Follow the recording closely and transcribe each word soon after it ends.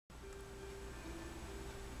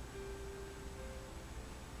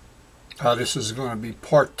This is going to be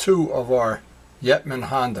part 2 of our Yetman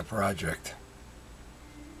Honda project.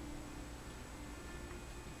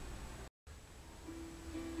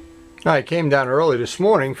 I came down early this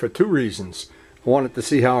morning for 2 reasons. I wanted to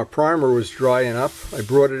see how our primer was drying up. I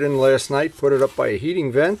brought it in last night, put it up by a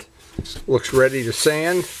heating vent. Looks ready to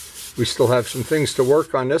sand. We still have some things to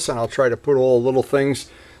work on this, and I'll try to put all the little things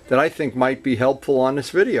that I think might be helpful on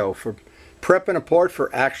this video for prepping a part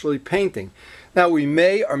for actually painting. Now, we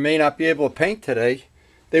may or may not be able to paint today.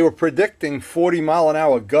 They were predicting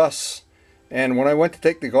 40-mile-an-hour gusts, and when I went to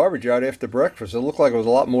take the garbage out after breakfast, it looked like it was a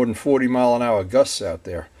lot more than 40-mile-an-hour gusts out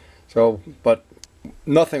there. So, but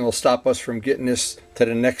nothing will stop us from getting this to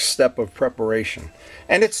the next step of preparation.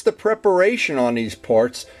 And it's the preparation on these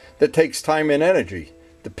parts that takes time and energy.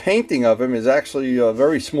 The painting of them is actually a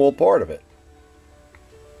very small part of it.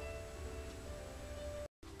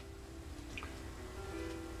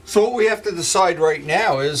 So what we have to decide right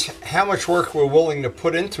now is how much work we're willing to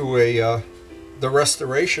put into the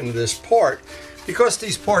restoration of this part. Because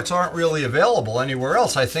these parts aren't really available anywhere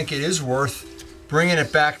else, I think it is worth bringing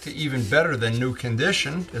it back to even better than new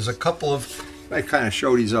condition. There's a couple of, I kind of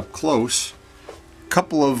show these up close, a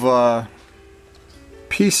couple of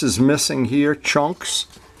pieces missing here, chunks.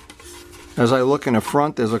 As I look in the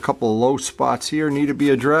front, there's a couple of low spots here need to be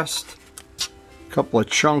addressed. A couple of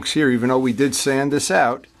chunks here, even though we did sand this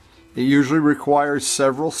out. It usually requires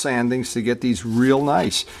several sandings to get these real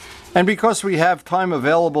nice. And because we have time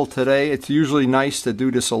available today, it's usually nice to do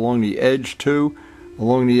this along the edge too,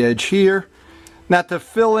 along the edge here. Now, to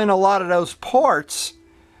fill in a lot of those parts,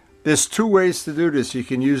 there's 2 ways to do this. You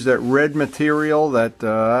can use that red material that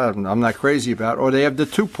I'm not crazy about, or they have the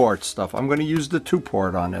 2-part stuff. I'm going to use the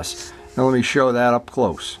 2-part on this. Now let me show that up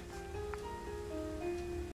close.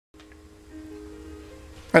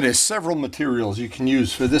 Now, there's several materials you can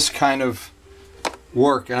use for this kind of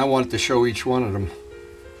work, and I wanted to show each one of them.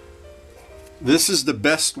 This is the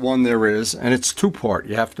best one there is, and it's 2-part.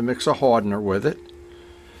 You have to mix a hardener with it.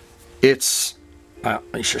 It's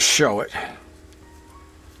let me just show it.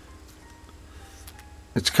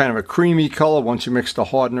 It's kind of a creamy color. Once you mix the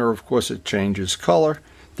hardener, of course, it changes color.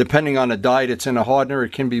 Depending on the dye that's in the hardener,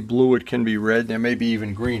 it can be blue, it can be red, there may be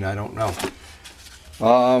even green, I don't know.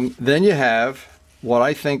 Then you have what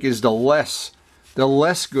I think is the less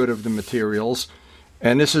good of the materials,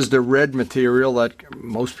 and this is the red material that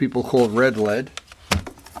most people call red lead.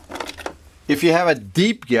 If you have a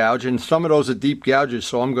deep gouge, and some of those are deep gouges,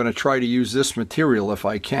 so I'm going to try to use this material if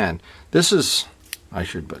I can. This is, I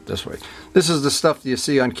should put it this way, this is the stuff that you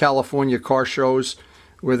see on California car shows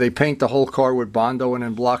where they paint the whole car with Bondo and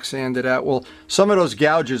then block sand it out. Well, some of those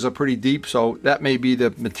gouges are pretty deep, so that may be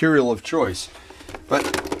the material of choice.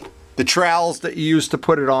 But the trowels that you use to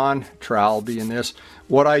put it on, trowel being this,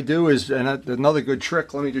 what I do is, and another good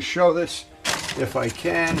trick, let me just show this if I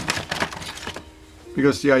can,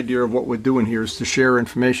 because the idea of what we're doing here is to share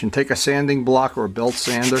information. Take a sanding block or a belt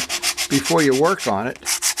sander before you work on it.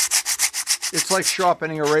 It's like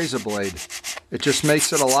sharpening a razor blade. It just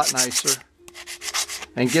makes it a lot nicer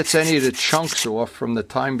and gets any of the chunks off from the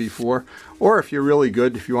time before. Or if you're really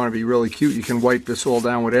good, if you want to be really cute, you can wipe this all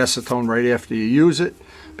down with acetone right after you use it,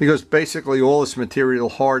 because basically all this material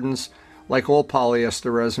hardens. Like all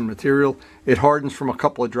polyester resin material, it hardens from a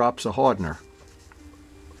couple of drops of hardener.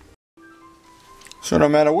 So no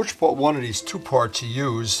matter which one of these 2 parts you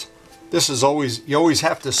use, this is always, you always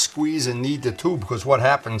have to squeeze and knead the tube, because what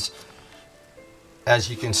happens, as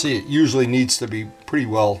you can see, it usually needs to be pretty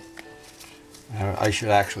well, I should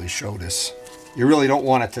actually show this. You really don't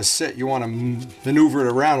want it to sit, you want to maneuver it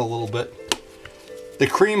around a little bit. The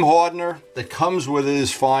cream hardener that comes with it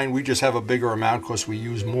is fine, we just have a bigger amount because we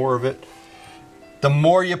use more of it. The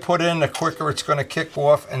more you put in, the quicker it's going to kick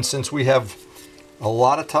off, and since we have a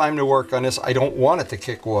lot of time to work on this, I don't want it to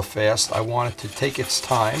kick off fast. I want it to take its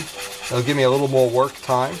time. It'll give me a little more work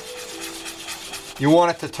time. You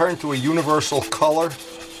want it to turn to a universal color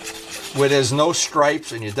where there's no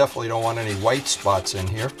stripes, and you definitely don't want any white spots in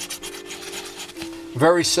here.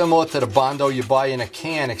 Very similar to the Bondo you buy in a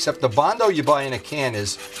can, except the Bondo you buy in a can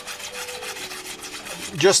is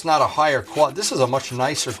just not a higher quality. This is a much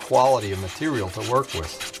nicer quality of material to work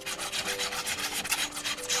with.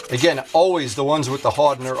 Again, always the ones with the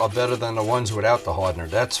hardener are better than the ones without the hardener.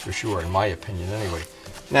 That's for sure, in my opinion anyway.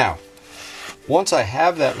 Now, once I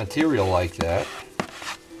have that material like that,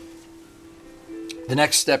 the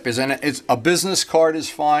next step is, and it's, a business card is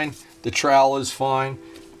fine, the trowel is fine,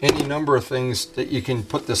 any number of things that you can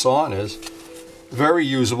put this on is very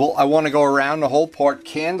usable. I want to go around the whole part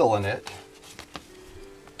candling it.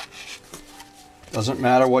 Doesn't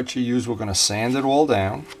matter what you use, we're going to sand it all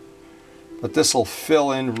down. but this will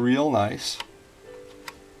fill in real nice.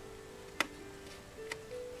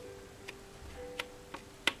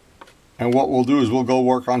 And what we'll do is we'll go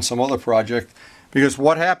work on some other project, because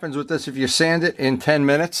what happens with this, if you sand it in 10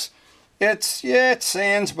 minutes, it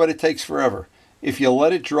sands, but it takes forever. If you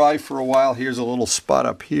let it dry for a while, here's a little spot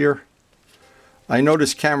up here. I know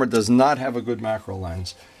this camera does not have a good macro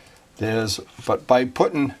lens. But by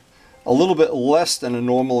putting a little bit less than a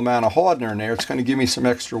normal amount of hardener in there, it's going to give me some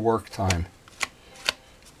extra work time.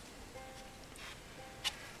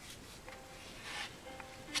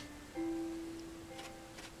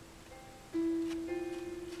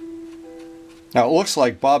 Now it looks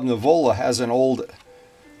like Bob Nivola has an old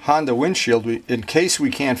Honda windshield in case we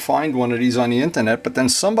can't find one of these on the internet, but then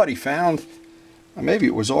somebody found, maybe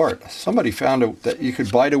it was Art, somebody found that you could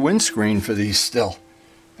buy the windscreen for these still.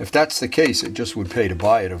 If that's the case, it just would pay to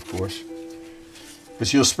buy it, of course,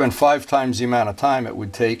 because you'll spend 5 times the amount of time it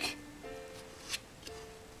would take.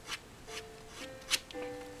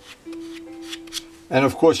 And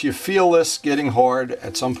of course you feel this getting hard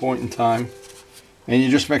at some point in time, and you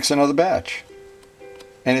just mix another batch.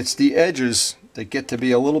 And it's the edges that get to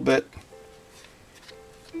be a little bit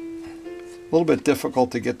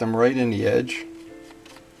difficult to get them right in the edge.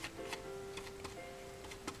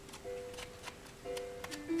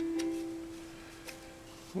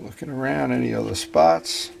 Looking around any other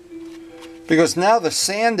spots, because now the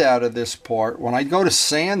sand out of this part, when I go to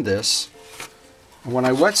sand this, when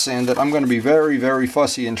I wet sand it, I'm going to be very, very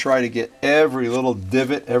fussy and try to get every little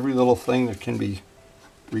divot, every little thing that can be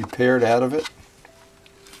repaired out of it.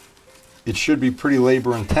 It should be pretty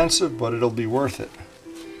labor intensive, but it'll be worth it.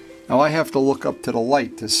 Now I have to look up to the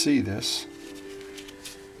light to see this,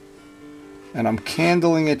 and I'm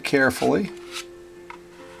candling it carefully.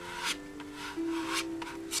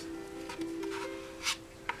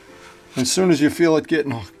 As soon as you feel it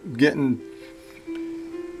getting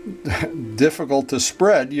difficult to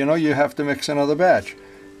spread, you know, you have to mix another batch.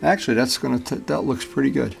 Actually, that looks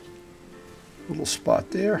pretty good. Little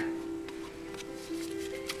spot there.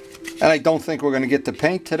 And I don't think we're going to get to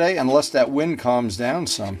paint today unless that wind calms down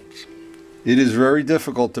some. It is very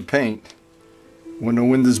difficult to paint when the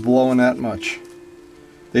wind is blowing that much.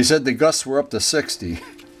 They said the gusts were up to 60.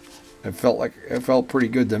 It felt pretty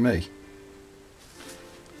good to me.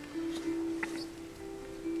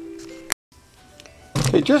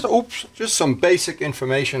 Okay, just some basic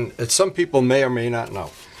information that some people may or may not know.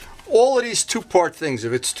 All of these two-part things,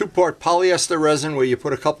 if it's two-part polyester resin where you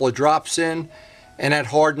put a couple of drops in and that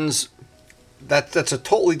hardens, that's a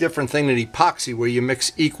totally different thing than epoxy where you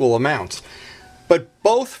mix equal amounts. But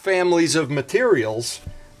both families of materials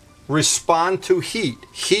respond to heat.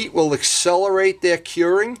 Heat will accelerate their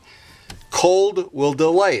curing. Cold will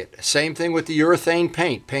delay it. Same thing with the urethane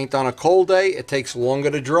paint. Paint on a cold day, it takes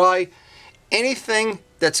longer to dry. Anything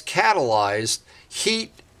that's catalyzed,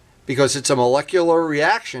 heat, because it's a molecular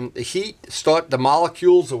reaction, the heat the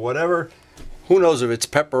molecules or whatever, who knows if it's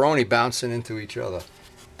pepperoni bouncing into each other.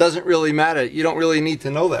 Doesn't really matter. You don't really need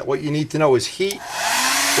to know that. What you need to know is heat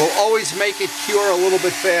will always make it cure a little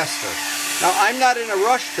bit faster. Now, I'm not in a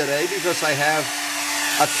rush today because I have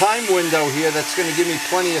a time window here that's going to give me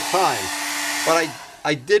plenty of time. But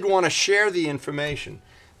I did want to share the information.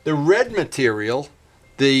 The red material,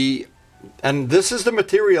 and this is the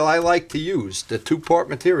material I like to use, the two-part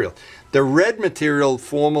material. The red material,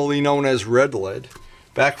 formerly known as red lead,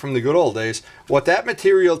 back from the good old days, what that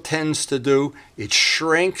material tends to do, it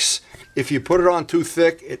shrinks. If you put it on too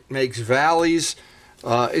thick, it makes valleys.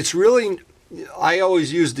 It's really, I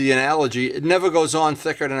always use the analogy, it never goes on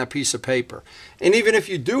thicker than a piece of paper. And even if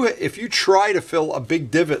you try to fill a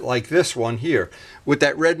big divot like this one here with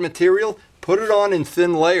that red material, put it on in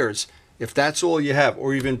thin layers. If that's all you have,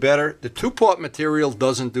 or even better, the two-part material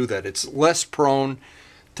doesn't do that. It's less prone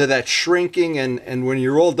to that shrinking, and when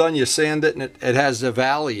you're all done, you sand it, and it has a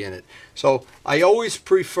valley in it. So I always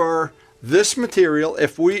prefer this material.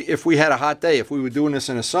 If we had a hot day, if we were doing this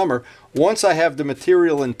in the summer, once I have the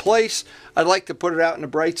material in place, I'd like to put it out in the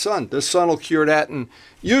bright sun. The sun will cure that, and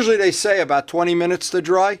usually they say about 20 minutes to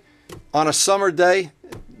dry. On a summer day,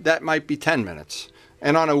 that might be 10 minutes.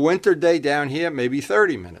 And on a winter day down here, maybe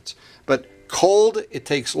 30 minutes. But cold, it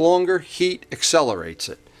takes longer. Heat accelerates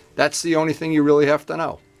it. That's the only thing you really have to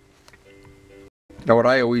know. Now what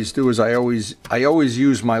I always do is I always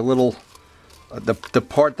use my little, the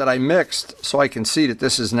part that I mixed, so I can see that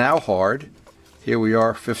this is now hard. Here we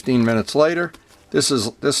are 15 minutes later. This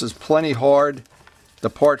is plenty hard. The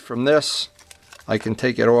part from this, I can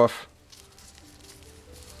take it off.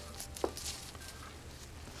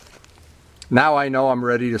 Now I know I'm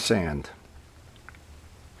ready to sand.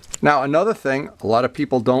 Now, another thing a lot of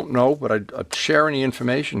people don't know, but I'm sharing the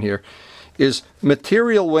information here, is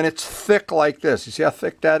material when it's thick like this. You see how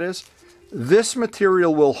thick that is? This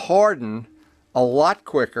material will harden a lot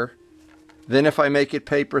quicker than if I make it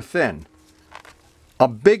paper thin. A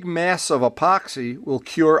big mass of epoxy will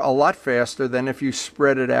cure a lot faster than if you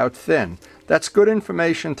spread it out thin. That's good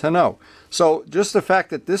information to know. So just the fact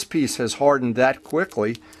that this piece has hardened that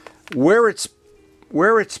quickly, where it's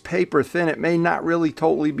paper thin, it may not really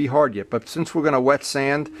totally be hard yet. But since we're going to wet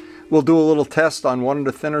sand, we'll do a little test on one of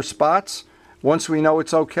the thinner spots. Once we know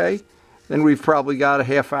it's okay, then we've probably got a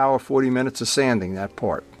half hour, 40 minutes of sanding that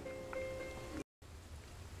part.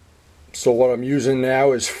 So what I'm using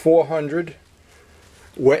now is 400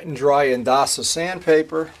 wet and dry Indasa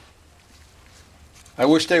sandpaper. I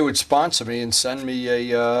wish they would sponsor me and send me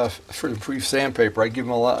a free sandpaper. I give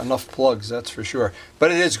them enough plugs, that's for sure.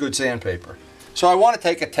 But it is good sandpaper. So I want to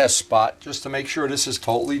take a test spot just to make sure this is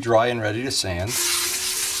totally dry and ready to sand.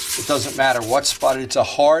 It doesn't matter what spot, it's a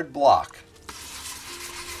hard block.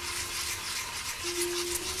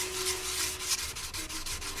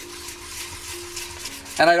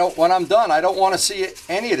 And when I'm done, I don't want to see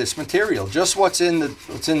any of this material, just what's in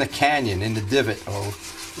the canyon, in the divot, or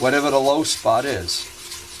whatever the low spot is.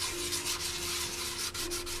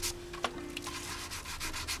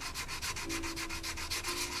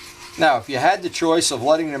 Now, if you had the choice of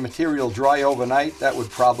letting the material dry overnight, that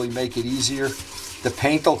would probably make it easier. The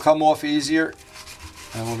paint will come off easier.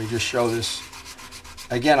 And let me just show this.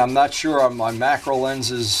 Again, I'm not sure my macro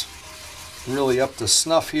lens is really up to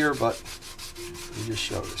snuff here, but let me just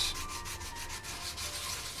show this.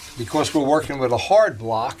 Because we're working with a hard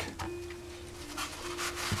block,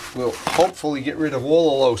 we'll hopefully get rid of all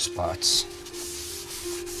the low spots.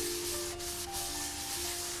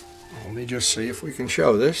 Let me just see if we can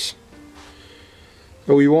show this.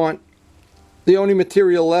 So the only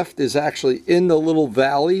material left is actually in the little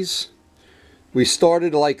valleys. We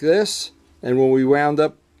started like this, and when we wound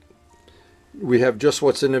up, we have just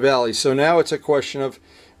what's in the valley. So now it's a question of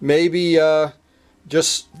maybe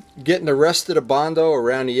just getting the rest of the Bondo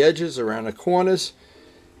around the edges, around the corners,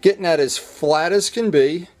 getting that as flat as can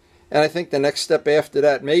be. And I think the next step after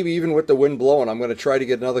that, maybe even with the wind blowing, I'm going to try to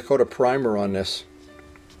get another coat of primer on this.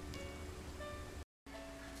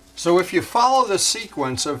 So if you follow the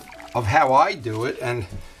sequence of how I do it, and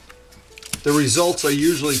the results are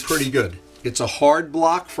usually pretty good. It's a hard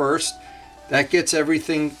block first. That gets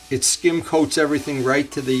everything, it skim coats everything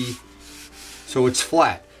right to so it's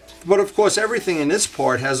flat. But of course everything in this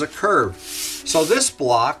part has a curve. So this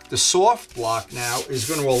block, the soft block now, is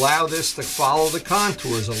going to allow this to follow the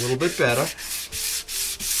contours a little bit better.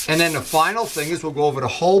 And then the final thing is we'll go over the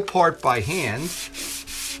whole part by hand.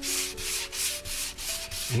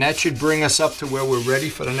 And that should bring us up to where we're ready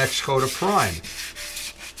for the next coat of prime.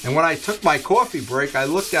 And when I took my coffee break, I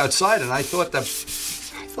looked outside and I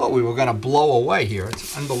thought we were going to blow away here.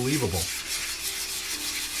 It's unbelievable.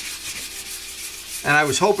 And I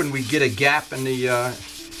was hoping we'd get a gap in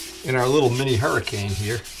in our little mini hurricane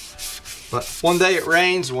here. But one day it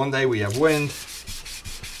rains, one day we have wind.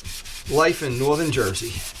 Life in northern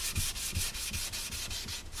Jersey.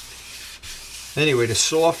 Anyway, the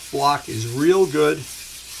soft block is real good.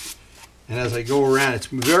 And as I go around, it's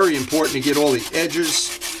very important to get all the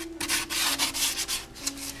edges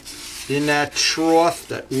in that trough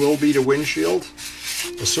that will be the windshield,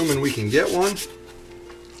 assuming we can get one.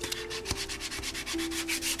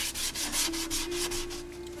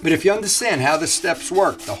 But if you understand how the steps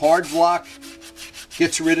work, the hard block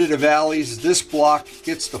gets rid of the valleys, this block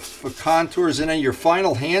gets the contours, and then your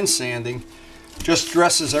final hand sanding just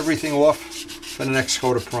dresses everything off for the next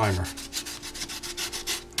coat of primer.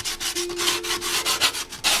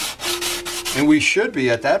 And we should be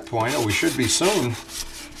at that point, or we should be soon,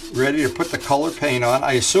 ready to put the color paint on.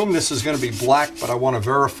 I assume this is going to be black, but I want to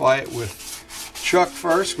verify it with Chuck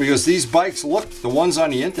first, because these bikes look, the ones on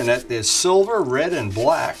the internet, there's silver, red, and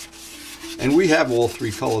black. And we have all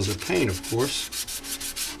three colors of paint, of course.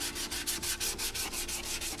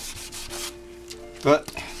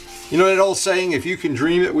 But, you know that old saying, if you can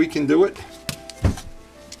dream it, we can do it?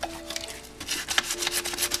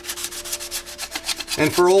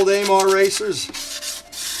 And for old AAMRR racers,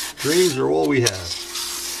 dreams are all we have.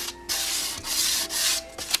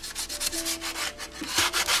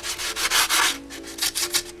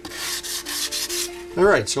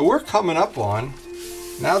 Alright, so we're coming up on,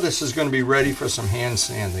 now this is going to be ready for some hand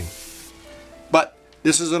sanding. But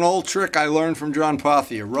this is an old trick I learned from John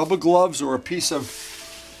Parthia. Rubber gloves or a piece of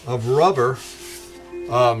rubber,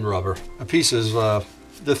 a piece of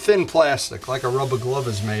the thin plastic like a rubber glove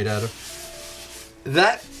is made out of.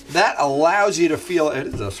 That that allows you to feel, it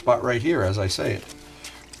is a spot right here as I say it,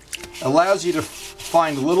 allows you to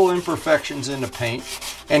find little imperfections in the paint.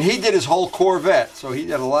 And he did his whole Corvette, so he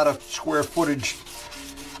did a lot of square footage.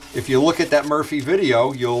 If you look at that Murphy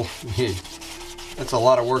video, that's a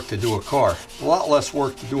lot of work to do a car. A lot less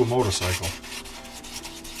work to do a motorcycle.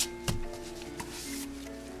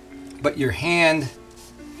 But your hand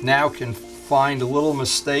now can find little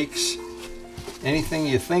mistakes. Anything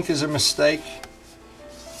you think is a mistake.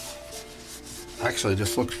 Actually,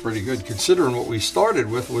 this looks pretty good considering what we started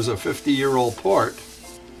with was a 50-year-old part.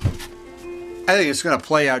 I think it's going to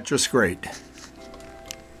play out just great.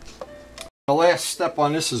 The last step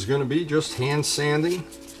on this is going to be just hand sanding.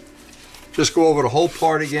 Just go over the whole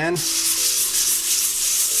part again.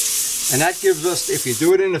 And that gives us, if you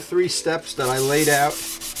do it in the 3 steps that I laid out,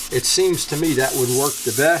 it seems to me that would work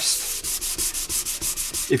the best.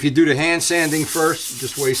 If you do the hand sanding first, you're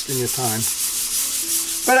just wasting your time.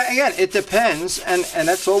 But again, it depends, and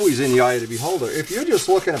that's always in the eye of the beholder. If you're just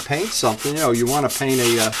looking to paint something, you want to paint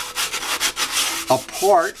a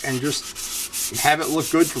part and just have it look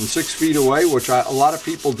good from 6 feet away, which a lot of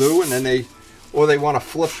people do, and then they want to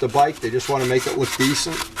flip the bike, they just want to make it look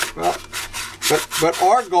decent. Well, but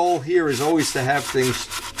our goal here is always to have things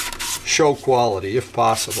show quality, if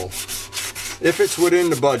possible. If it's within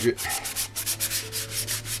the budget,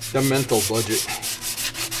 the mental budget.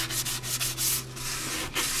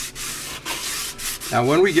 Now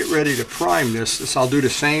when we get ready to prime this, I'll do the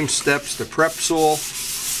same steps, the prep soil,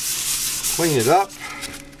 clean it up.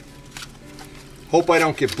 Hope I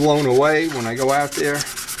don't get blown away when I go out there.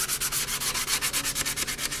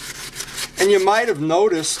 And you might have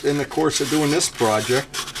noticed in the course of doing this project,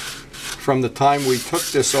 from the time we took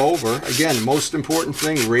this over, again, most important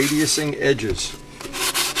thing, radiusing edges.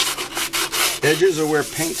 Edges are where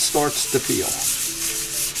paint starts to peel.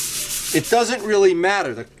 It doesn't really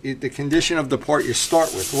matter the condition of the part you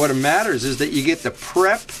start with. What matters is that you get the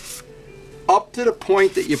prep up to the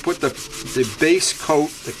point that you put the base coat,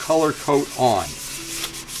 the color coat on.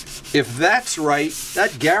 If that's right,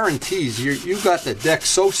 that guarantees you got the deck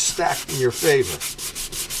so stacked in your favor.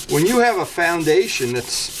 When you have a foundation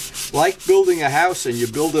that's like building a house and you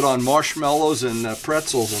build it on marshmallows and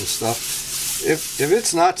pretzels and stuff, if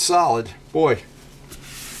it's not solid, boy,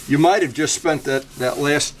 you might have just spent that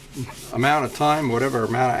last amount of time, whatever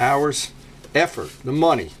amount of hours, effort, the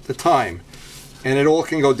money, the time, and it all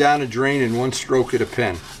can go down the drain in one stroke of the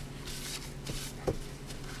pen.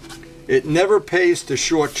 It never pays to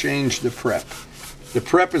shortchange the prep. The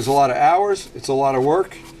prep is a lot of hours, it's a lot of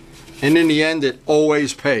work, and in the end it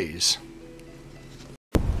always pays.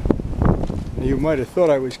 You might have thought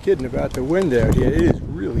I was kidding about the wind out here. It is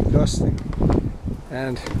really gusting,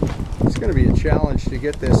 and it's going to be a challenge to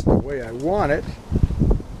get this the way I want it.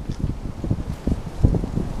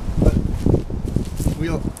 But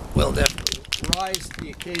we'll definitely rise to the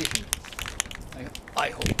occasion, I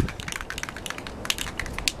hope.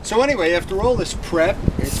 So anyway, after all this prep,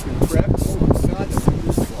 it's been prepped. Oh my God, the wind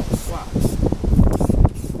is close. Wow.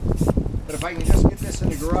 But if I can just get this in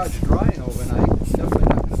the garage drying overnight, definitely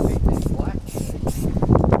not going to paint this black today.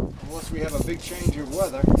 Unless we have a big change of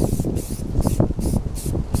weather.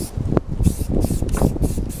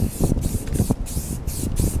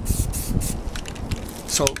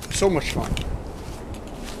 So much fun.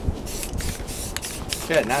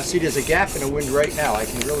 Yeah, now see there's a gap in the wind right now. I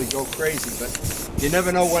can really go crazy, but you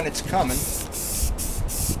never know when it's coming.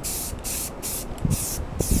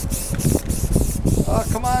 Oh,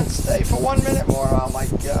 come on, stay for 1 minute more. Oh my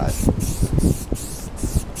God.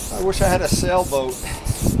 I wish I had a sailboat.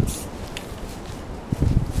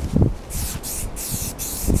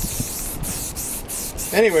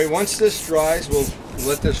 Anyway, once this dries, we'll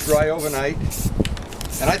let this dry overnight.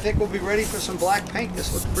 And I think we'll be ready for some black paint.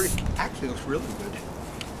 This looks actually looks really good.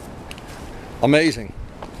 Amazing.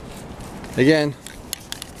 Again,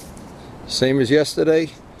 same as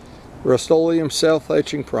yesterday, Rust-Oleum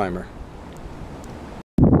self-etching primer.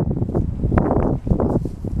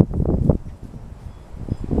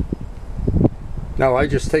 Now I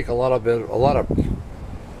just take a lot of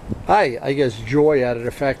I guess joy out of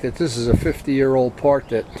the fact that this is a 50-year-old part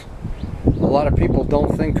that a lot of people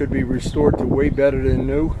don't think could be restored to way better than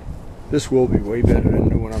new. This will be way better than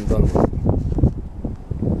new when I'm done with it.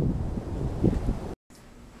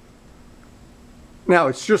 Now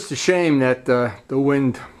it's just a shame that the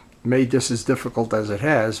wind made this as difficult as it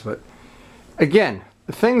has, but again,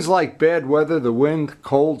 things like bad weather, the wind,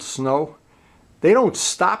 cold, snow, they don't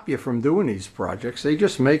stop you from doing these projects. They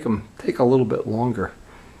just make them take a little bit longer.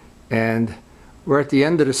 And we're at the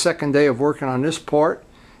end of the second day of working on this part,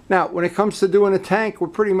 Now, when it comes to doing a tank, we're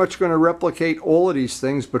pretty much going to replicate all of these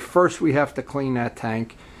things, but first we have to clean that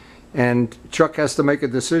tank. And Chuck has to make a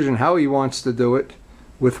decision how he wants to do it,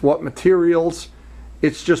 with what materials.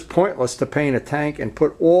 It's just pointless to paint a tank and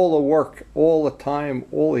put all the work, all the time,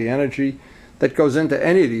 all the energy that goes into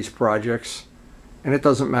any of these projects, and it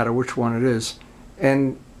doesn't matter which one it is,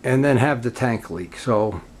 and then have the tank leak.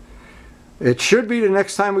 So it should be the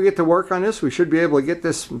next time we get to work on this, we should be able to get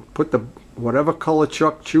this, put the whatever color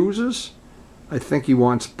Chuck chooses. I think he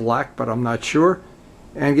wants black, but I'm not sure.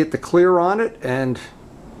 And get the clear on it, and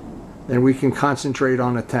then we can concentrate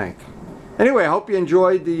on the tank. Anyway, I hope you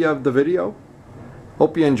enjoyed the video.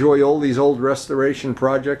 Hope you enjoy all these old restoration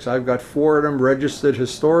projects. I've got 4 of them registered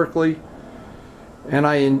historically, and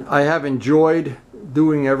I have enjoyed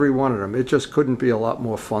doing every one of them. It just couldn't be a lot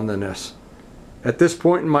more fun than this. At this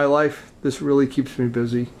point in my life, this really keeps me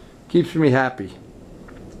busy, keeps me happy.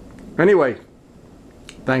 Anyway,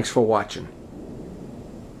 thanks for watching.